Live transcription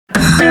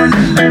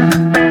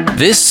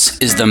This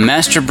is the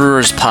Master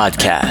Brewers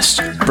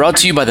Podcast, brought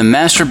to you by the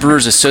Master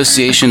Brewers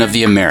Association of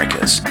the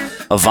Americas,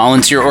 a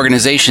volunteer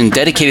organization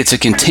dedicated to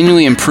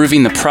continually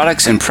improving the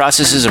products and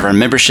processes of our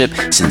membership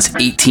since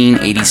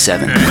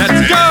 1887.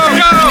 Let's go!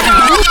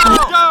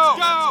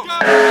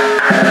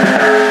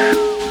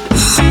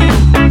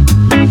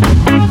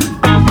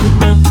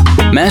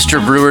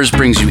 Master Brewers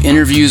brings you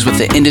interviews with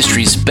the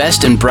industry's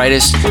best and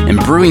brightest in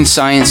brewing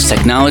science,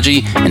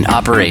 technology, and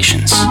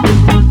operations.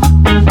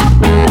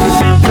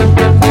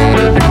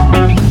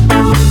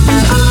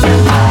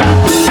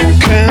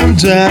 Calm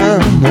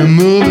down, I'm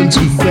moving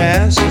too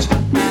fast.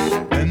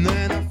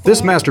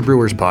 This Master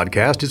Brewers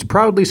podcast is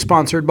proudly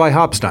sponsored by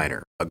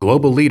Hopsteiner, a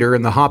global leader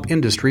in the hop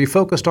industry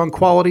focused on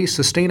quality,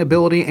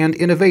 sustainability, and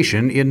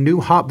innovation in new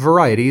hop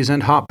varieties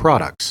and hop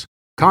products.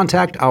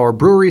 Contact our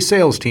brewery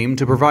sales team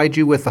to provide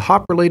you with the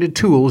hop-related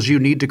tools you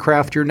need to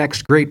craft your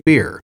next great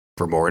beer.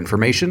 For more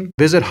information,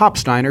 visit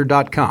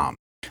hopsteiner.com.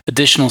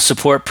 Additional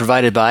support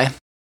provided by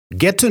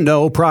Get to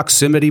know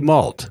Proximity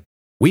Malt.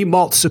 We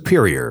malt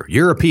superior,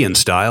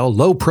 European-style,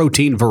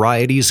 low-protein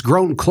varieties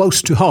grown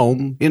close to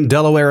home in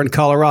Delaware and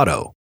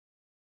Colorado.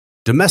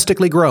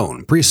 Domestically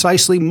grown,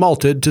 precisely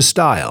malted to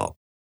style.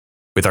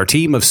 With our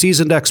team of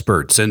seasoned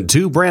experts and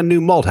 2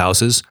 brand-new malt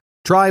houses,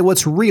 try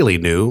what's really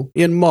new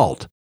in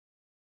malt.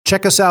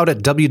 Check us out at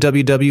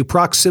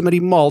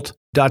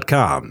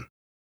www.proximitymalt.com.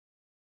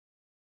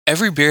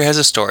 Every beer has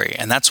a story,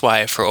 and that's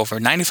why, for over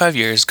 95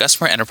 years,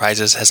 Gusmer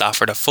Enterprises has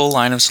offered a full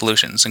line of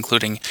solutions,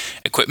 including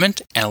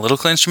equipment,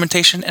 analytical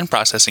instrumentation, and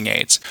processing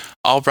aids,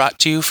 all brought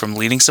to you from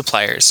leading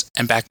suppliers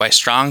and backed by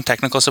strong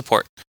technical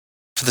support.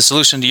 For the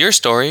solution to your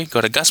story, go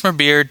to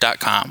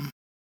gusmerbeer.com.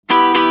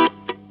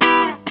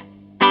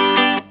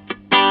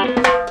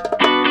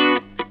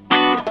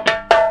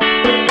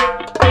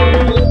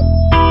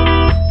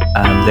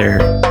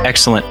 They're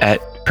excellent at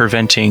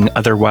preventing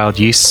other wild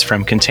yeasts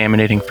from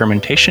contaminating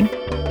fermentation.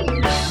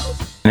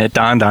 And it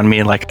dawned on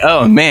me like,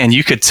 oh man,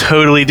 you could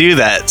totally do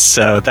that.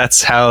 So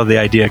that's how the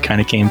idea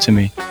kind of came to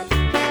me.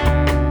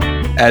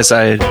 As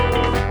I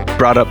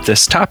brought up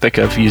this topic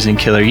of using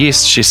killer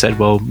yeast, she said,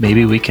 well,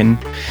 maybe we can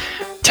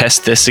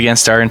test this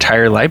against our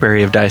entire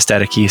library of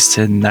diastatic yeast.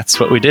 And that's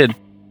what we did.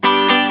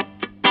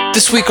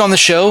 This week on the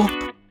show,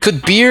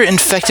 could beer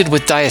infected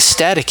with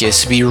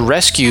diastaticus be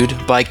rescued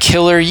by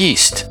killer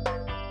yeast?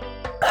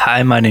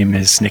 Hi, my name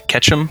is Nick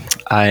Ketchum.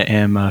 I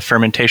am a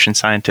fermentation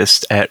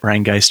scientist at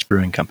Rheingeist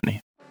Brewing Company.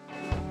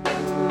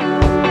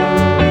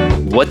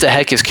 What the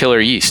heck is killer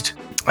yeast?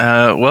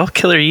 Well,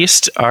 killer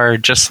yeast are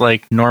just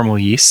like normal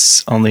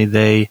yeasts, only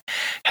they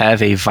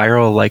have a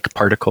viral-like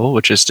particle,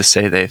 which is to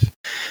say they've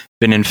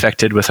been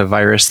infected with a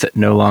virus that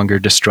no longer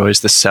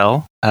destroys the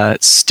cell.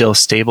 It's still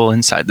stable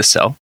inside the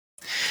cell.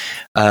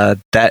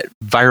 That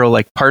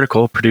viral-like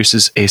particle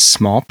produces a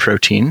small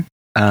protein,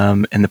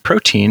 and the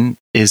protein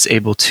is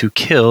able to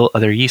kill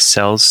other yeast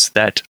cells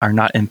that are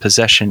not in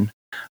possession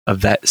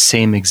of that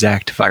same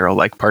exact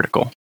viral-like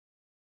particle.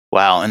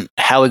 Wow, and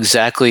how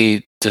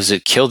exactly does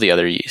it kill the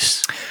other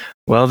yeast?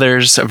 Well,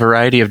 there's a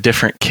variety of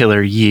different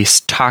killer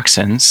yeast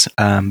toxins.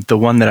 The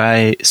one that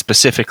I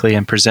specifically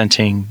am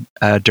presenting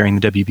during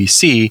the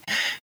WBC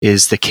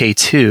is the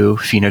K2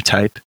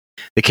 phenotype.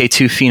 The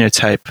K2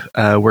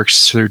 phenotype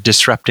works through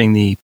disrupting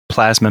the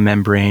plasma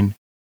membrane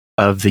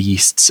of the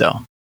yeast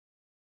cell.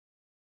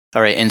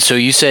 All right, and so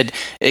you said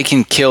it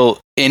can kill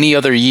any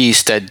other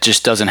yeast that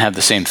just doesn't have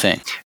the same thing.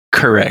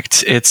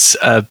 Correct. It's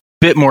a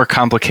bit more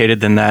complicated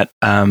than that.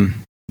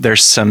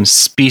 There's some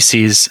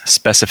species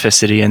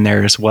specificity in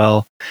there as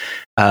well.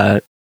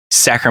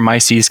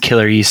 Saccharomyces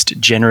killer yeast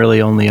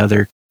generally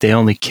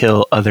only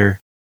kill other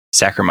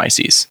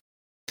Saccharomyces.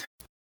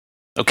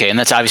 Okay, and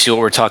that's obviously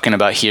what we're talking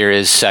about here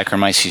is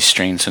Saccharomyces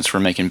strain since we're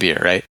making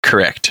beer, right?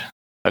 Correct.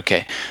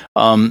 Okay.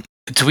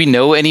 Do we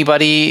know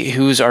anybody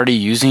who's already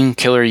using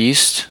killer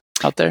yeast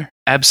out there?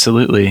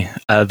 Absolutely.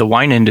 The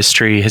wine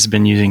industry has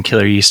been using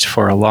killer yeast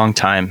for a long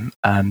time.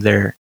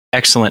 They're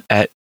excellent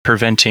at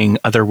preventing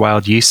other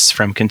wild yeasts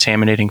from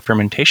contaminating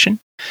fermentation,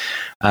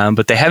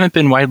 but they haven't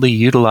been widely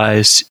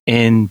utilized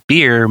in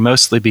beer,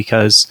 mostly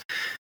because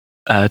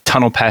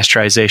tunnel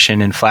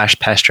pasteurization and flash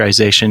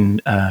pasteurization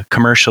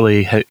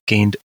commercially have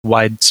gained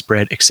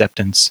widespread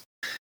acceptance,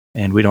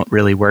 and we don't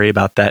really worry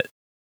about that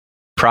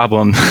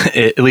problem,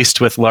 at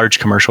least with large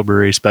commercial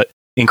breweries. But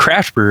in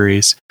craft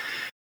breweries,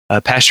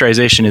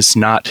 pasteurization is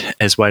not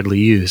as widely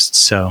used.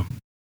 So,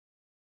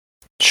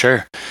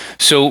 sure.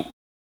 So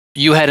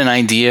you had an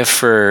idea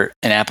for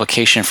an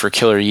application for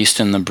killer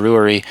yeast in the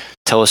brewery.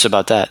 Tell us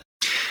about that.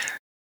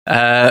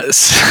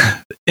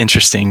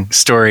 Interesting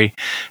story.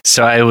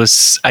 So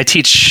I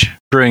teach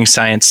brewing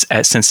science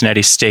at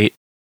Cincinnati State,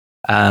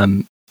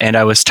 and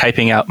I was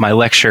typing out my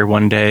lecture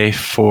one day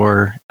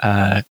for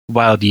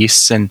wild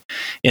yeasts, and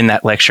in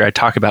that lecture I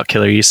talk about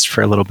killer yeast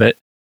for a little bit.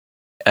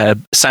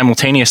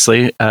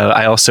 Simultaneously,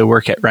 I also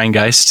work at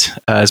Rheingeist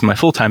as my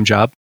full-time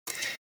job,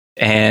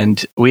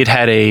 and we'd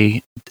had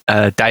a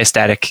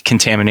diastatic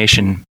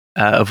contamination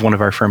of one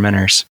of our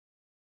fermenters.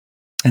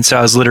 And so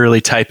I was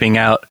literally typing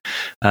out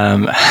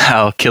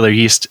how killer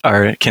yeast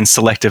can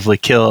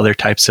selectively kill other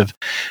types of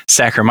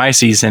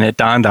Saccharomyces, and it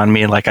dawned on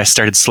me, like I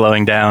started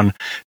slowing down,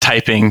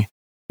 typing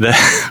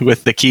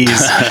with the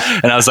keys,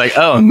 and I was like,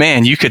 "Oh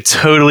man, you could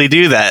totally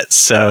do that."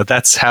 So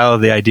that's how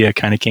the idea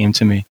kind of came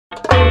to me.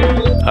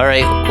 All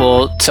right.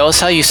 Well, tell us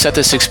how you set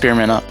this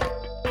experiment up.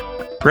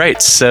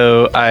 Right.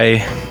 So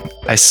I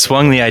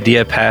swung the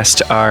idea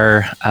past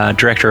our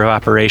director of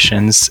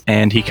operations,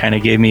 and he kind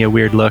of gave me a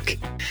weird look.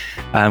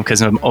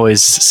 Because I'm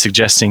always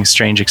suggesting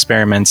strange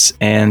experiments.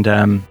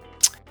 And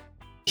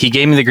he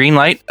gave me the green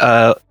light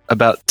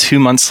about 2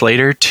 months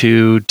later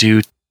to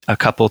do a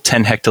couple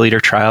 10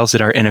 hectoliter trials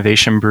at our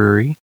innovation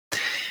brewery.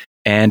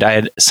 And I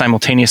had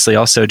simultaneously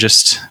also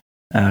just,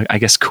 I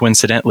guess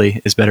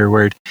coincidentally is a better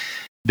word,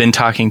 been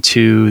talking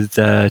to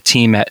the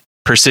team at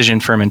Precision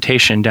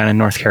Fermentation down in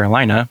North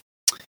Carolina.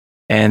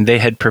 And they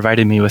had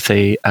provided me with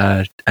a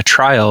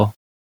trial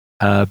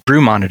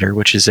brew monitor,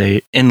 which is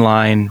a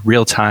inline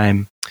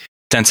real-time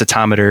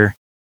densitometer.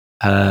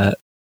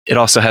 It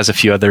also has a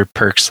few other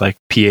perks like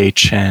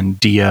pH and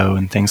DO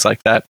and things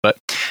like that. But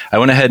I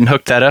went ahead and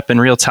hooked that up in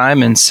real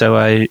time, and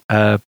so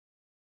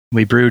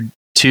we brewed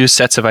 2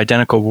 sets of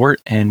identical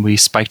wort, and we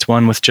spiked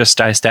one with just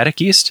diastatic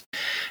yeast,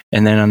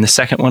 and then on the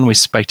second one we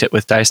spiked it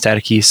with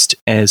diastatic yeast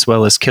as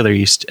well as killer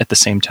yeast at the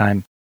same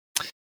time,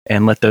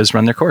 and let those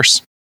run their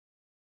course.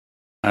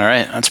 All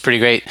right, that's pretty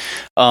great.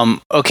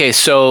 Okay,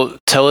 so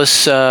tell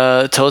us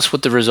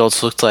what the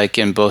results looked like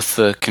in both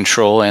the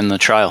control and the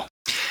trial.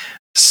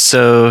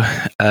 So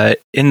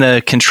in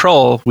the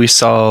control, we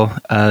saw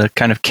a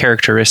kind of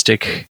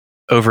characteristic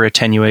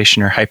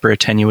over-attenuation or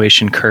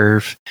hyper-attenuation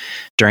curve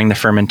during the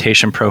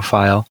fermentation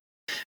profile.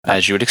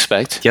 As you would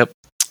expect. Yep.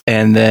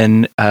 And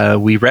then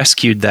we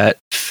rescued that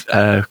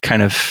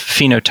kind of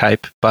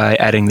phenotype by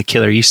adding the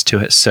killer yeast to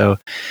it. So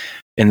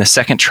in the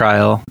second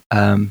trial,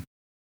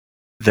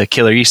 the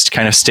killer yeast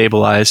kind of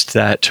stabilized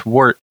that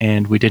wort,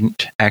 and we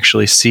didn't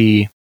actually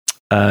see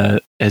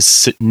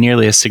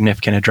nearly as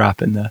significant a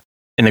drop in the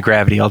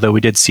gravity, although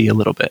we did see a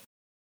little bit.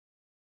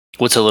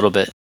 What's a little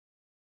bit?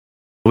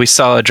 We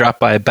saw a drop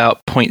by about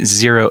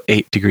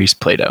 0.08 degrees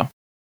Plato.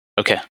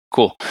 Okay,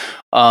 cool.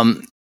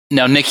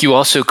 Now, Nick, you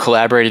also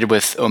collaborated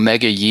with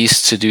Omega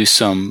Yeast to do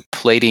some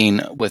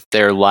plating with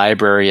their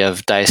library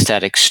of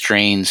diastatic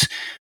strains.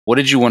 What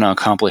did you want to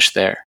accomplish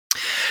there?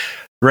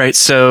 Right.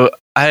 So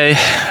I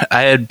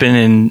had been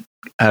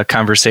in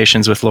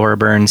conversations with Laura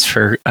Burns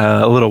for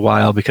a little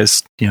while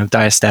because,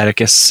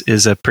 diastatic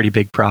is a pretty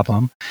big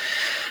problem.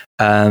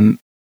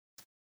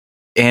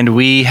 And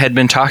we had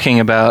been talking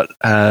about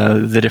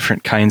the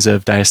different kinds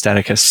of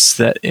diastaticus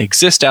that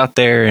exist out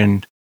there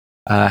and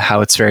how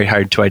it's very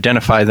hard to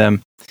identify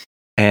them.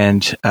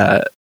 And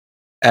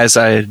as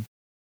I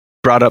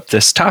brought up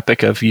this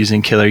topic of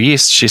using killer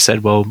yeast, she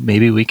said, well,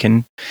 maybe we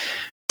can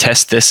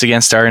test this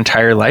against our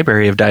entire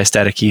library of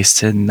diastatic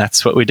yeast. And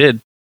that's what we did.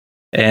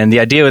 And the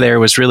idea there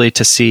was really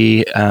to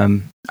see,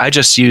 I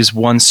just use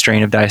one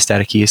strain of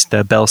diastatic yeast,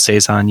 the Belle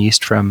Saison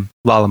yeast from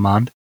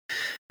Lallemand.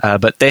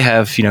 But they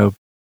have,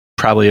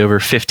 probably over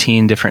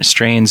 15 different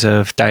strains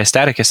of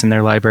diastaticus in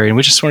their library. And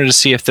we just wanted to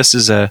see if this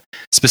is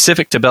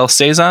specific to Belle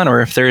Saison or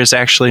if there is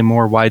actually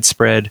more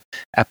widespread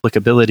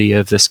applicability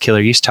of this killer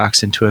yeast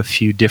toxin to a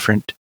few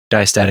different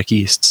diastatic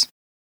yeasts.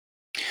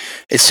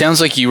 It sounds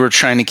like you were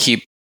trying to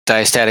keep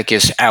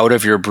diastaticus out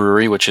of your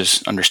brewery, which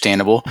is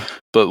understandable.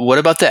 But what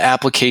about the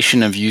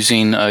application of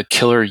using a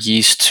killer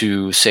yeast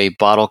to, say,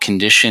 bottle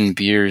condition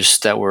beers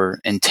that were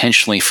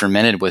intentionally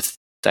fermented with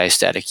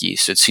diastatic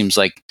yeast? It seems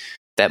like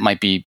that might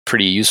be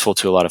pretty useful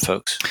to a lot of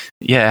folks.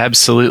 Yeah,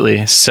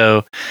 absolutely.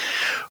 So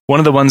one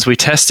of the ones we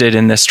tested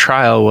in this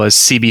trial was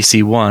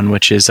CBC1,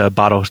 which is a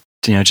bottle,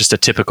 just a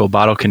typical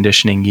bottle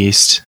conditioning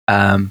yeast.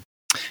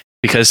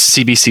 Because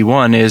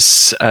CBC1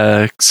 is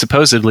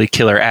supposedly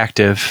killer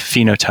active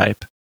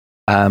phenotype.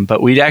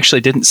 But we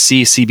actually didn't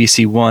see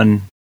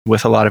CBC1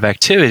 with a lot of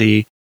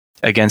activity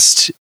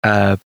against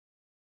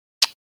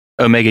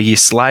Omega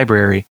Yeast's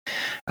library.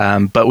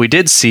 But we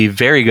did see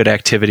very good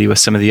activity with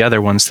some of the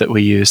other ones that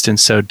we used. And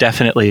so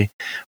definitely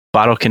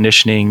bottle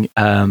conditioning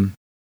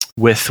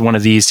with one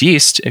of these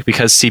yeast,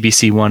 because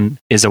CBC1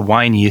 is a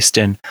wine yeast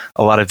and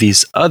a lot of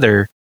these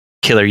other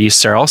killer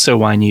yeasts are also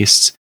wine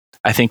yeasts,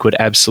 I think would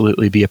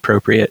absolutely be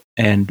appropriate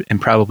and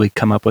probably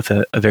come up with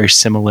a very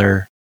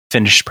similar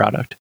finished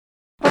product.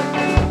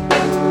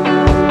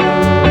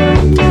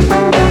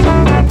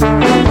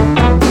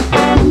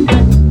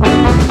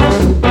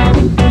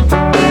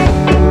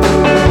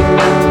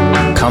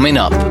 Coming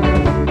up,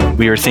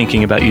 we were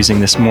thinking about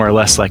using this more or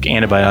less like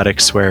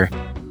antibiotics, where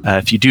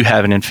if you do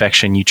have an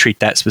infection, you treat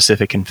that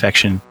specific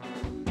infection.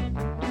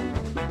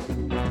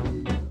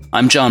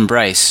 I'm John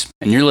Bryce,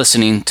 and you're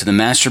listening to the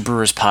Master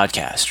Brewers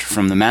Podcast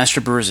from the Master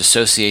Brewers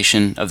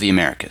Association of the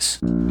Americas.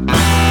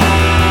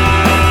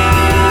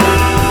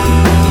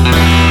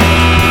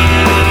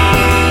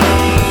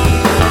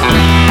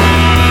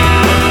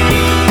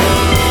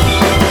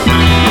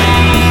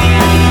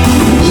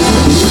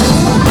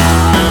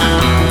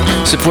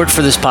 Support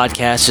for this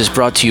podcast is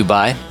brought to you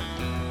by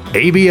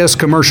ABS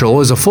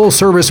Commercial is a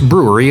full-service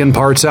brewery and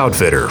parts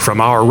outfitter.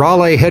 From our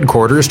Raleigh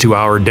headquarters to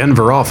our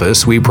Denver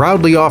office, we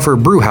proudly offer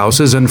brew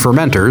houses and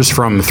fermenters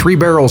from 3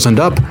 barrels and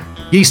up,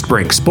 yeast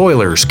brinks,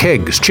 boilers,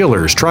 kegs,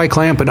 chillers,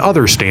 tri-clamp, and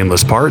other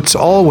stainless parts,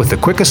 all with the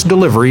quickest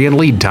delivery and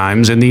lead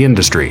times in the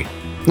industry.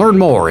 Learn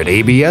more at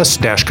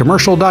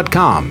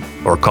abs-commercial.com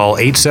or call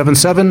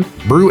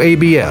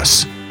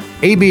 877-BREW-ABS.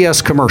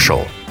 ABS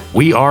Commercial.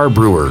 We are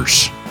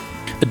brewers.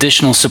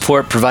 Additional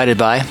support provided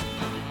by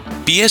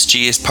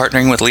BSG is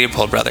partnering with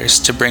Leopold Brothers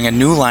to bring a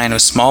new line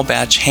of small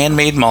batch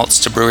handmade malts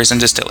to brewers and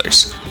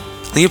distillers.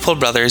 Leopold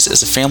Brothers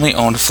is a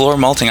family-owned floor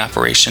malting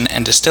operation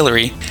and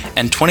distillery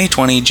and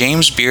 2020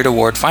 James Beard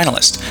Award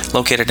finalist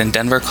located in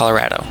Denver,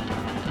 Colorado.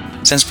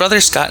 Since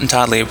brothers Scott and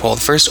Todd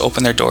Leopold first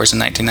opened their doors in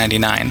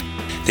 1999,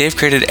 they have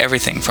created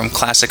everything from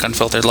classic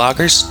unfiltered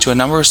lagers to a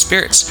number of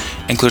spirits,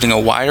 including a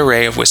wide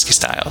array of whiskey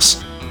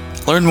styles.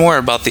 Learn more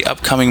about the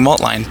upcoming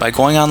malt line by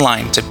going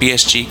online to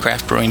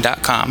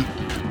bsgcraftbrewing.com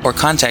or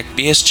contact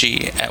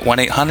BSG at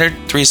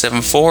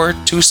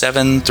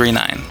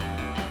 1-800-374-2739.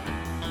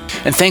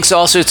 And thanks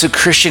also to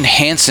Christian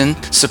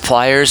Hansen,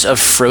 suppliers of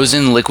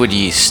frozen liquid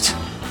yeast.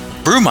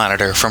 Brew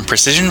Monitor from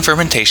Precision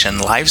Fermentation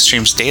live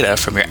streams data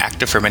from your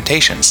active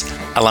fermentations,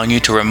 allowing you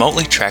to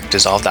remotely track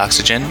dissolved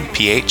oxygen,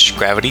 pH,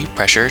 gravity,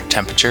 pressure,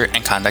 temperature,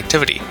 and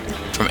conductivity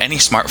from any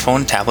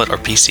smartphone, tablet, or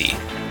PC.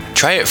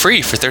 Try it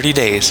free for 30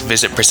 days.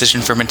 Visit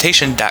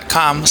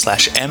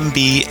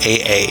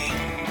precisionfermentation.com/MBAA.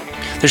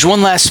 There's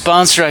one last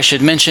sponsor I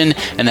should mention,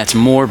 and that's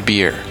More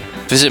Beer.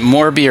 Visit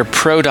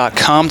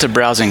morebeerpro.com to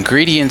browse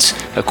ingredients,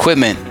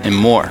 equipment, and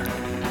more.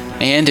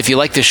 And if you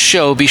like this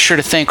show, be sure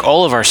to thank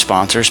all of our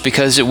sponsors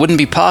because it wouldn't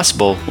be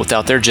possible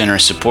without their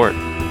generous support.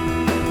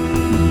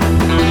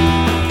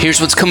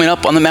 Here's what's coming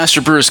up on the Master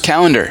Brewers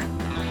calendar.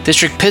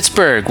 District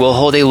Pittsburgh will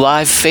hold a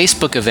live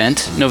Facebook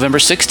event November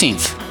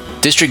 16th.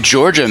 District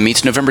Georgia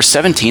meets November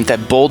 17th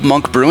at Bold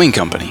Monk Brewing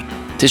Company.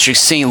 District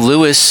St.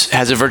 Louis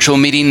has a virtual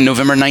meeting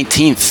November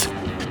 19th.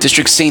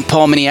 District St.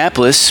 Paul,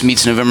 Minneapolis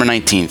meets November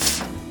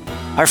 19th.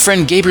 Our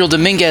friend Gabriel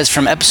Dominguez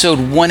from episode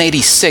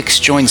 186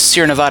 joins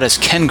Sierra Nevada's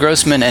Ken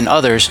Grossman and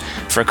others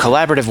for a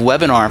collaborative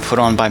webinar put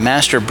on by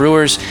Master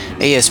Brewers,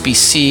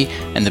 ASBC,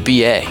 and the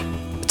BA.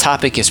 The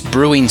topic is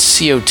Brewing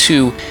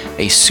CO2,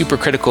 a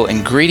supercritical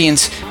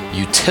ingredient,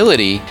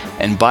 utility,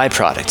 and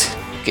byproduct.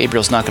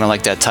 Gabriel's not going to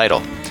like that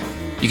title.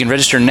 You can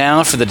register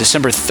now for the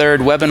December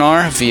 3rd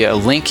webinar via a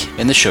link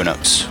in the show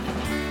notes.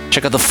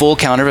 Check out the full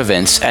calendar of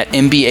events at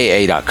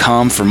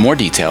mbaa.com for more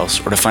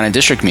details or to find a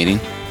district meeting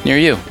near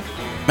you.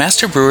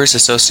 Master Brewers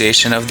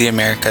Association of the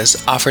Americas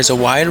offers a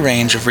wide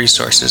range of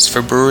resources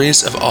for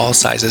breweries of all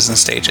sizes and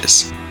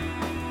stages.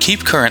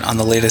 Keep current on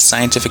the latest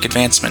scientific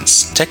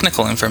advancements,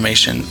 technical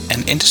information,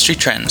 and industry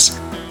trends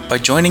by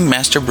joining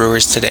Master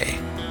Brewers today.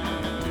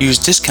 Use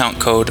discount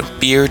code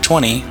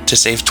BEER20 to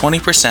save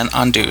 20%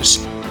 on dues,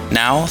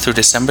 now through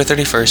December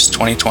 31st,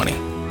 2020.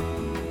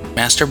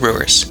 Master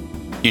Brewers,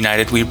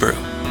 United We Brew.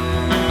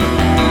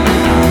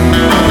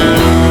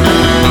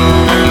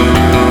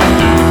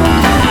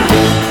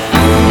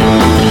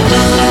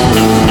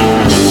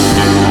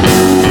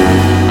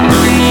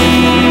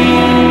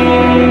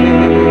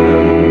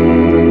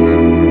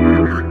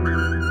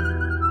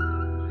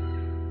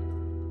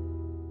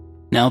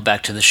 Now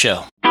back to the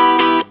show.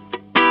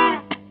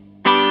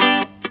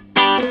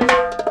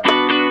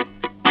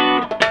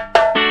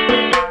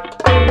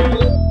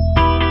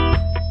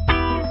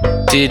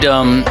 Did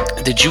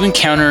you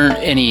encounter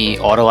any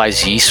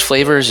autolyzed yeast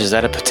flavors? Is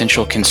that a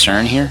potential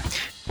concern here?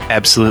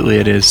 Absolutely,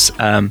 it is.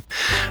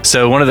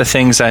 So one of the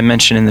things I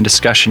mentioned in the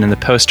discussion in the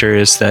poster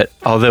is that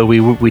although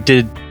we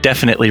did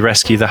definitely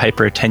rescue the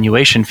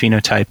hyperattenuation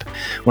phenotype,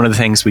 one of the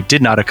things we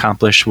did not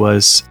accomplish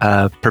was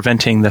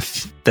preventing the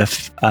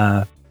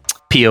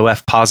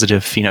POF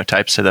positive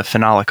phenotype, so the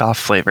phenolic off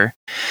flavor.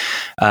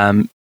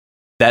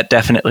 That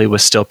definitely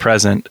was still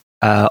present.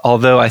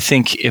 Although I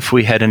think if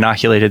we had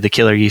inoculated the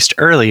killer yeast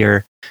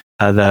earlier,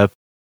 the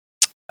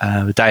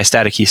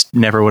diastatic yeast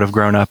never would have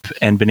grown up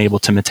and been able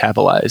to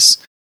metabolize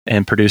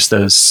and produce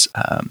those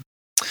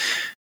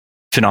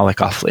phenolic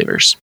off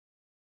flavors.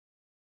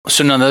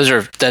 So no,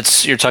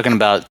 you're talking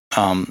about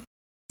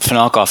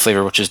phenolic off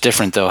flavor, which is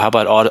different though. How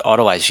about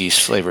autolyzed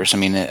yeast flavors? I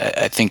mean,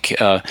 I think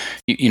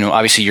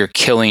obviously you're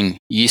killing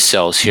yeast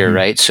cells here, mm-hmm.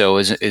 right? So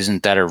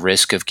isn't that a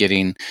risk of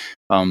getting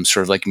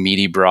sort of like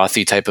meaty,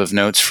 brothy type of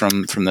notes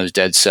from those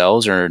dead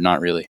cells, or not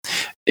really?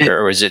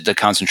 Or is it the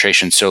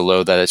concentration so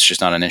low that it's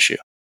just not an issue?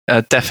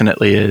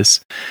 Definitely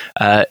is.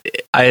 I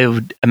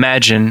would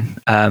imagine,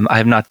 I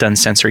have not done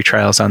sensory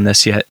trials on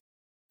this yet,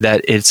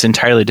 that it's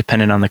entirely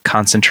dependent on the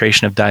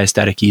concentration of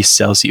diastatic yeast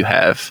cells you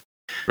have.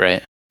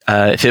 Right.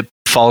 If it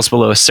falls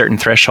below a certain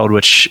threshold,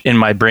 which in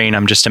my brain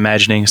I'm just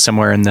imagining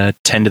somewhere in the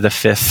 10 to the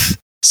 5th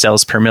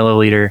cells per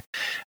milliliter,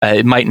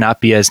 it might not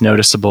be as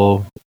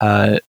noticeable.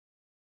 And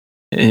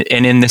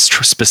in this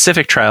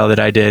specific trial that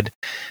I did,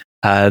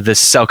 the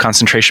cell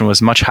concentration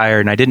was much higher,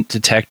 and I didn't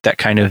detect that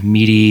kind of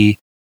meaty,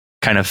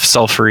 kind of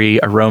sulfury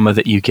aroma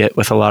that you get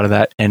with a lot of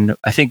that. And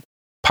I think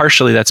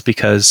partially that's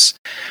because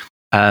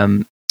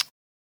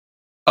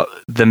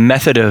the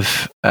method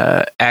of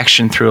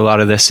action through a lot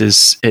of this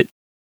is it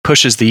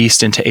pushes the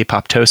yeast into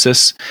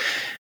apoptosis.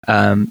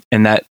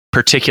 In that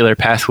particular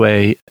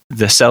pathway,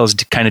 the cells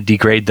kind of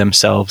degrade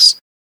themselves,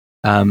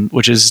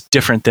 which is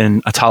different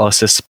than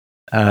autolysis,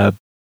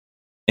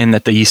 in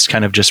that the yeast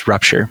kind of just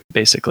rupture,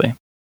 basically.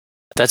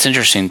 That's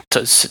interesting.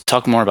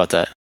 Talk more about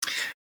that.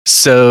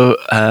 So,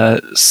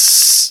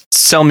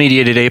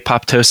 cell-mediated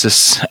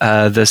apoptosis,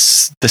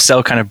 the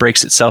cell kind of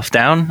breaks itself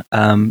down,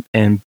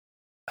 and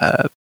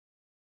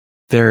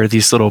there are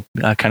these little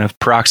kind of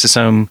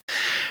peroxisome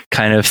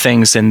kind of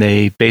things, and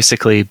they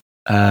basically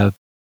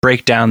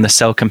break down the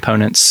cell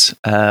components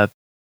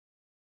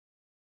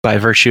by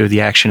virtue of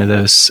the action of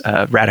those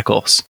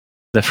radicals,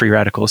 the free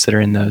radicals that are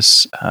in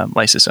those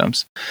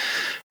lysosomes,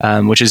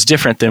 which is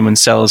different than when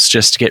cells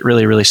just get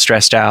really, really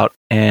stressed out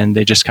and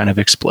they just kind of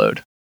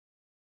explode.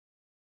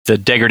 The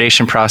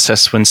degradation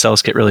process when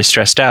cells get really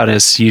stressed out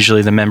is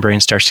usually the membrane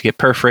starts to get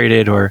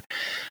perforated, or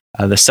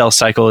the cell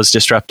cycle is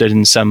disrupted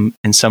in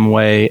some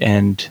way,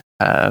 and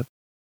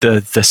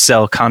the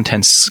cell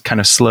contents kind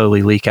of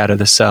slowly leak out of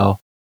the cell.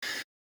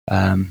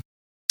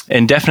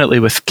 And definitely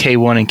with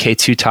K1 and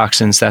K2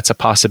 toxins, that's a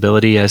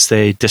possibility as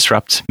they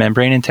disrupt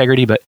membrane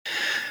integrity. But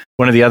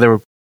one of the other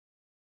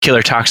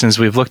killer toxins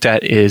we've looked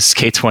at is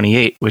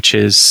K28, which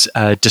is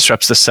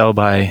disrupts the cell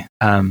by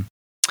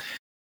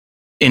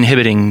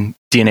inhibiting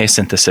DNA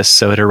synthesis.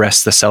 So it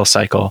arrests the cell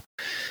cycle,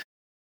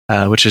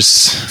 which is...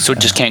 So it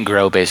just can't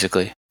grow,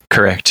 basically.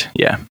 Correct,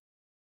 yeah.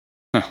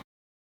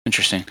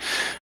 Interesting.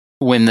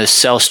 When the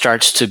cell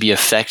starts to be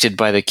affected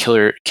by the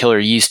killer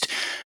yeast,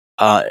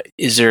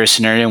 is there a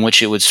scenario in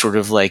which it would sort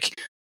of like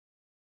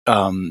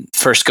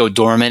first go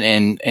dormant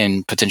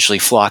and potentially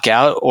flock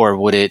out, or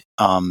would it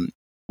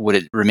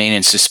remain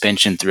in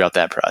suspension throughout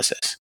that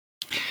process?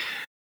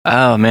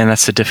 Oh man,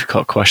 that's a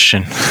difficult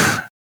question.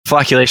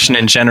 Flocculation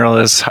in general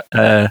is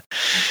a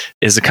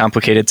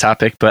complicated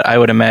topic, but I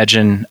would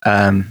imagine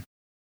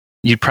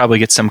you'd probably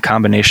get some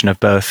combination of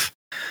both,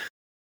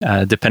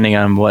 depending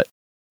on what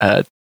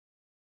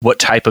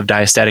type of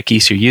diastatic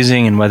yeast you're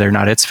using and whether or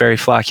not it's very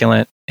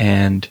flocculent,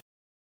 and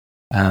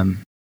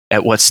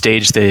at what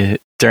stage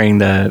during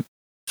the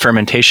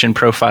fermentation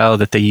profile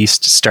that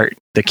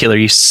the killer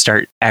yeast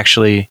start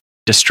actually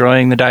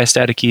destroying the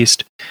diastatic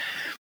yeast.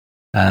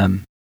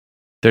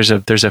 There's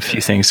a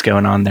few things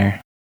going on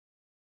there.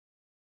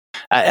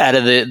 Out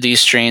of these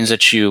strains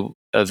that you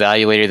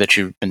evaluated, that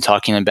you've been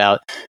talking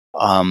about,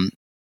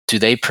 do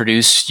they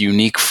produce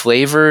unique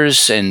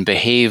flavors and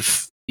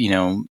behave,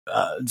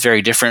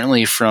 very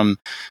differently from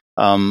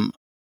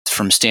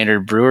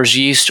standard brewer's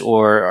yeast,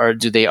 or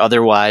do they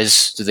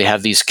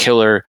have these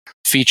killer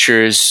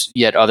features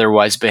yet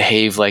otherwise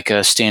behave like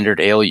a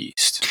standard ale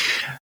yeast?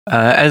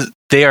 As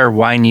they are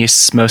wine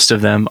yeasts, most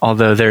of them,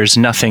 although there's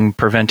nothing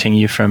preventing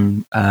you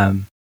from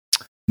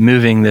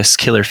moving this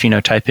killer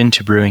phenotype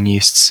into brewing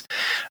yeasts.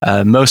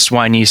 Most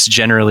wine yeasts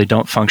generally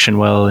don't function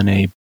well in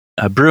a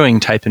brewing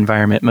type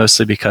environment,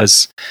 mostly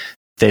because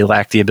they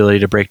lack the ability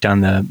to break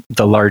down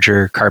the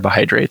larger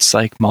carbohydrates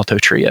like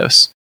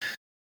maltodextrose.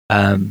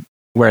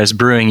 Whereas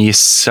brewing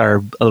yeasts are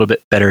a little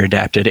bit better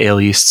adapted. Ale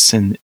yeasts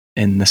and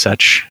the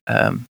such,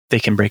 they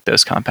can break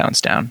those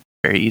compounds down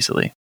very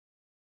easily.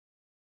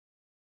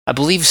 I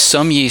believe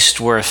some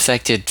yeast were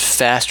affected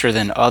faster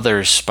than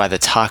others by the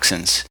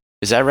toxins.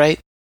 Is that right?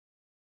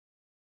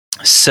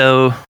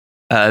 So,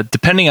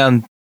 depending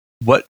on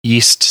what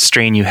yeast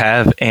strain you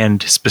have,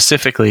 and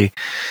specifically,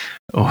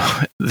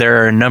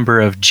 there are a number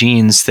of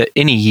genes that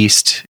any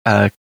yeast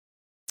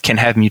can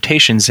have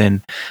mutations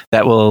in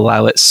that will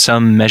allow it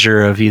some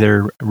measure of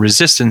either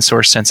resistance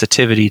or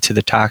sensitivity to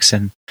the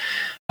toxin.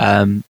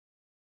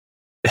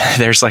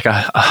 There's like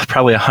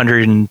probably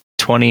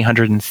 120,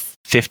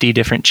 150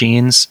 different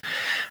genes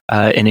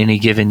in any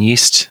given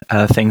yeast.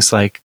 Things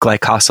like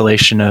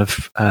glycosylation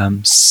of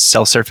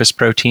cell surface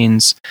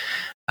proteins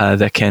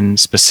that can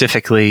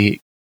specifically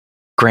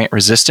grant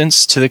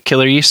resistance to the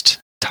killer yeast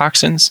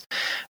toxins.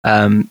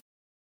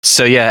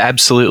 So yeah,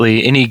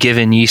 absolutely. Any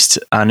given yeast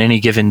on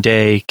any given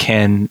day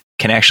can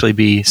actually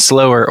be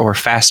slower or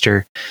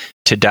faster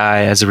to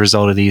die as a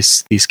result of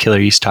these killer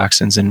yeast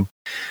toxins. And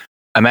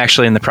I'm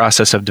actually in the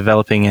process of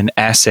developing an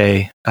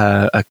assay,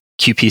 a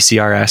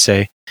qPCR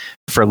assay,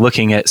 for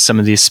looking at some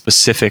of these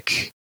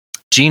specific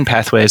gene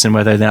pathways and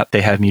whether or not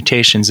they have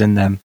mutations in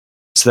them,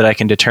 so that I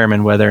can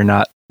determine whether or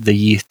not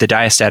the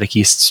diastatic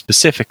yeast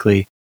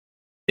specifically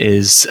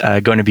is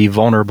going to be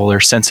vulnerable or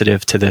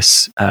sensitive to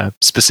this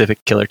specific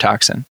killer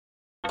toxin.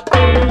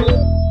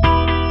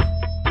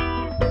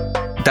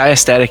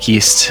 Diastatic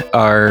yeast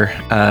are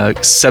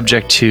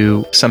subject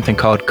to something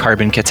called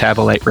carbon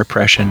catabolite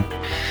repression.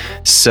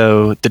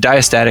 So the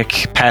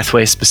diastatic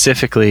pathway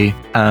specifically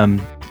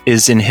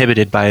is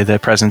inhibited by the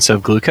presence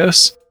of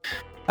glucose.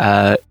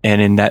 And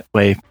in that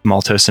way,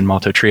 maltose and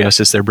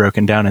maltodextrose, they're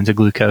broken down into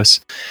glucose.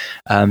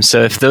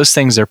 So if those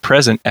things are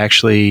present,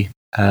 actually,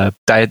 the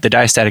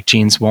diastatic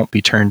genes won't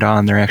be turned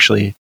on. They're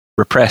actually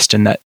repressed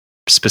in that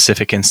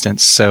specific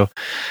instance. So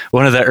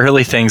one of the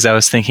early things I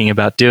was thinking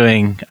about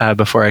doing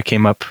before I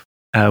came up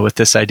with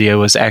this idea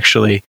was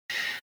actually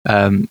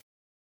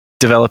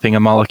developing a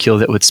molecule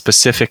that would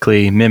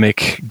specifically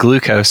mimic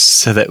glucose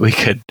so that we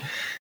could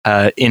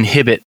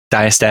inhibit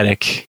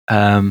diastatic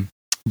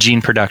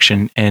gene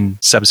production and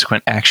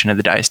subsequent action of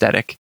the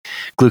diastatic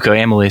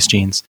glucoamylase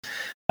genes.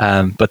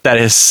 But that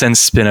has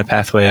since been a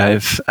pathway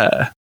I've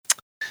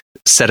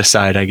set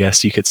aside, I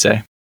guess you could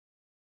say.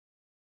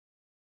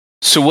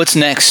 So what's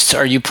next?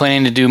 Are you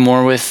planning to do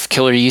more with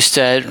killer yeast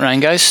at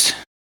Rhinegeist?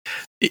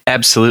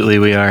 Absolutely,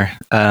 we are.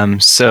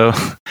 So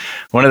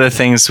one of the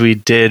things we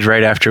did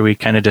right after we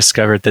kind of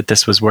discovered that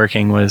this was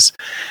working was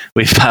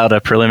we filed a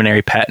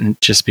preliminary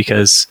patent just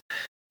because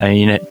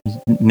you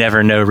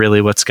never know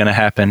really what's going to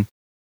happen.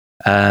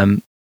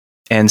 And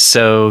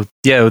so,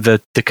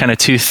 the kind of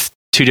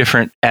two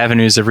different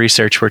avenues of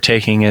research we're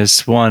taking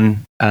is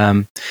one,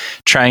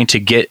 trying to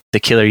get the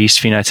killer yeast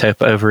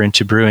phenotype over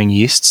into brewing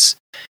yeasts.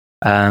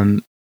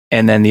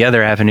 And then the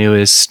other avenue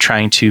is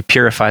trying to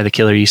purify the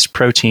killer yeast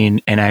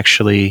protein and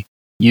actually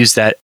use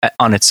that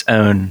on its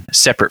own,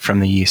 separate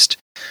from the yeast,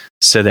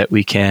 so that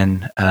we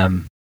can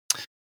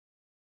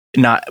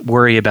not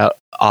worry about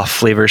off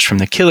flavors from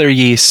the killer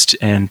yeast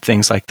and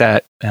things like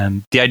that.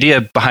 The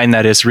idea behind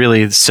that is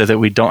really so that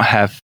we don't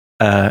have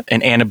an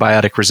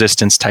antibiotic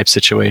resistance type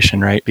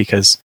situation, right?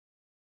 Because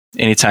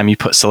anytime you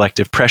put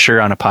selective pressure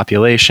on a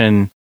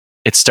population,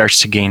 it starts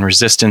to gain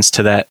resistance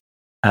to that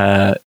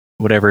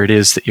whatever it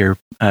is that you're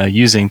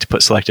using to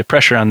put selective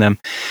pressure on them.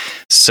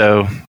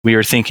 So we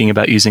were thinking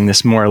about using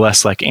this more or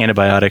less like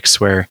antibiotics,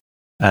 where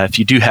if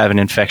you do have an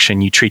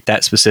infection, you treat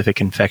that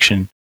specific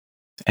infection,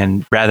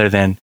 and rather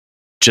than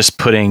just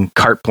putting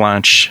carte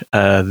blanche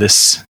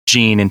this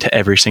gene into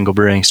every single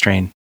brewing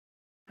strain.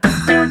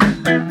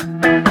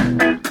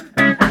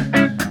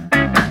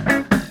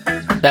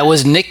 That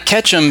was Nick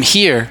Ketchum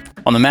here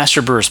on the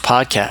Master Brewers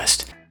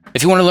Podcast.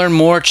 If you want to learn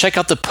more, check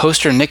out the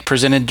poster Nick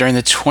presented during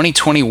the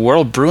 2020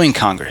 World Brewing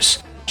Congress.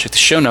 Check the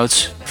show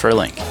notes for a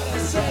link.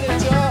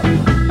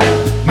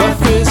 My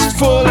fist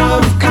full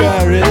of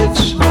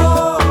courage.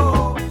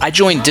 I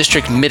joined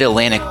District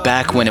Mid-Atlantic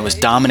back when it was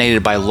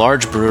dominated by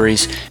large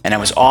breweries, and I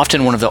was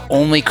often one of the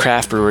only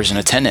craft brewers in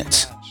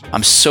attendance.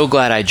 I'm so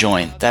glad I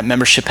joined. That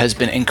membership has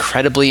been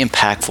incredibly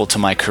impactful to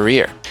my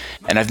career,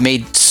 and I've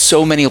made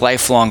so many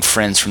lifelong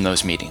friends from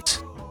those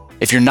meetings.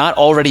 If you're not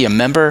already a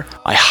member,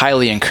 I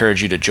highly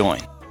encourage you to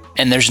join.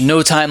 And there's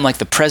no time like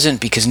the present,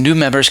 because new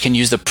members can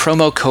use the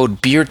promo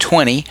code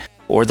BEER20,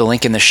 or the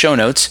link in the show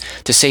notes,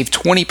 to save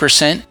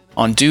 20%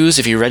 on dues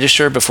if you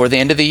register before the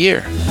end of the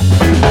year.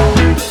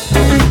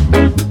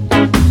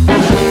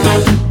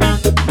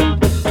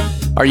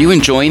 Are you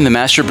enjoying the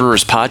Master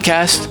Brewers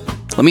Podcast?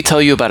 Let me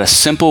tell you about a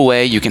simple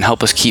way you can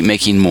help us keep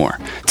making more.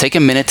 Take a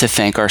minute to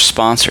thank our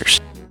sponsors.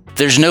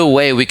 There's no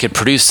way we could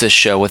produce this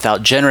show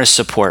without generous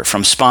support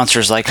from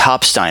sponsors like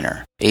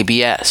Hopsteiner,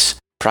 ABS,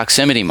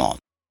 Proximity Malt,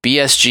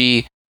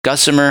 BSG,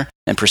 Gussamer,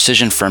 and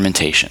Precision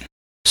Fermentation.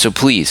 So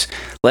please,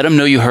 let them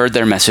know you heard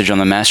their message on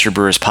the Master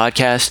Brewers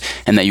Podcast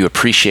and that you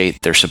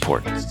appreciate their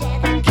support.